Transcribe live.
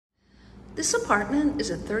This apartment is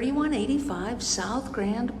at 3185 South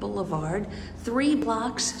Grand Boulevard, 3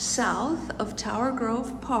 blocks south of Tower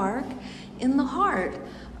Grove Park, in the heart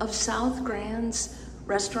of South Grand's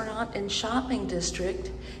restaurant and shopping district.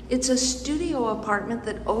 It's a studio apartment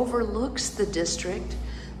that overlooks the district.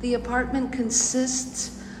 The apartment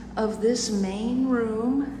consists of this main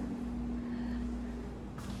room.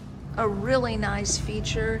 A really nice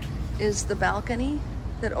feature is the balcony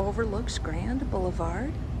that overlooks Grand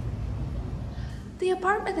Boulevard. The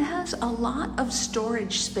apartment has a lot of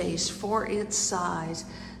storage space for its size.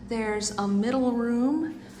 There's a middle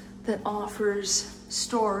room that offers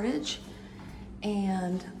storage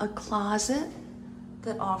and a closet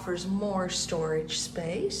that offers more storage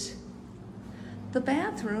space. The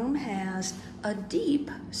bathroom has a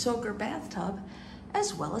deep soaker bathtub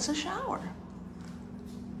as well as a shower.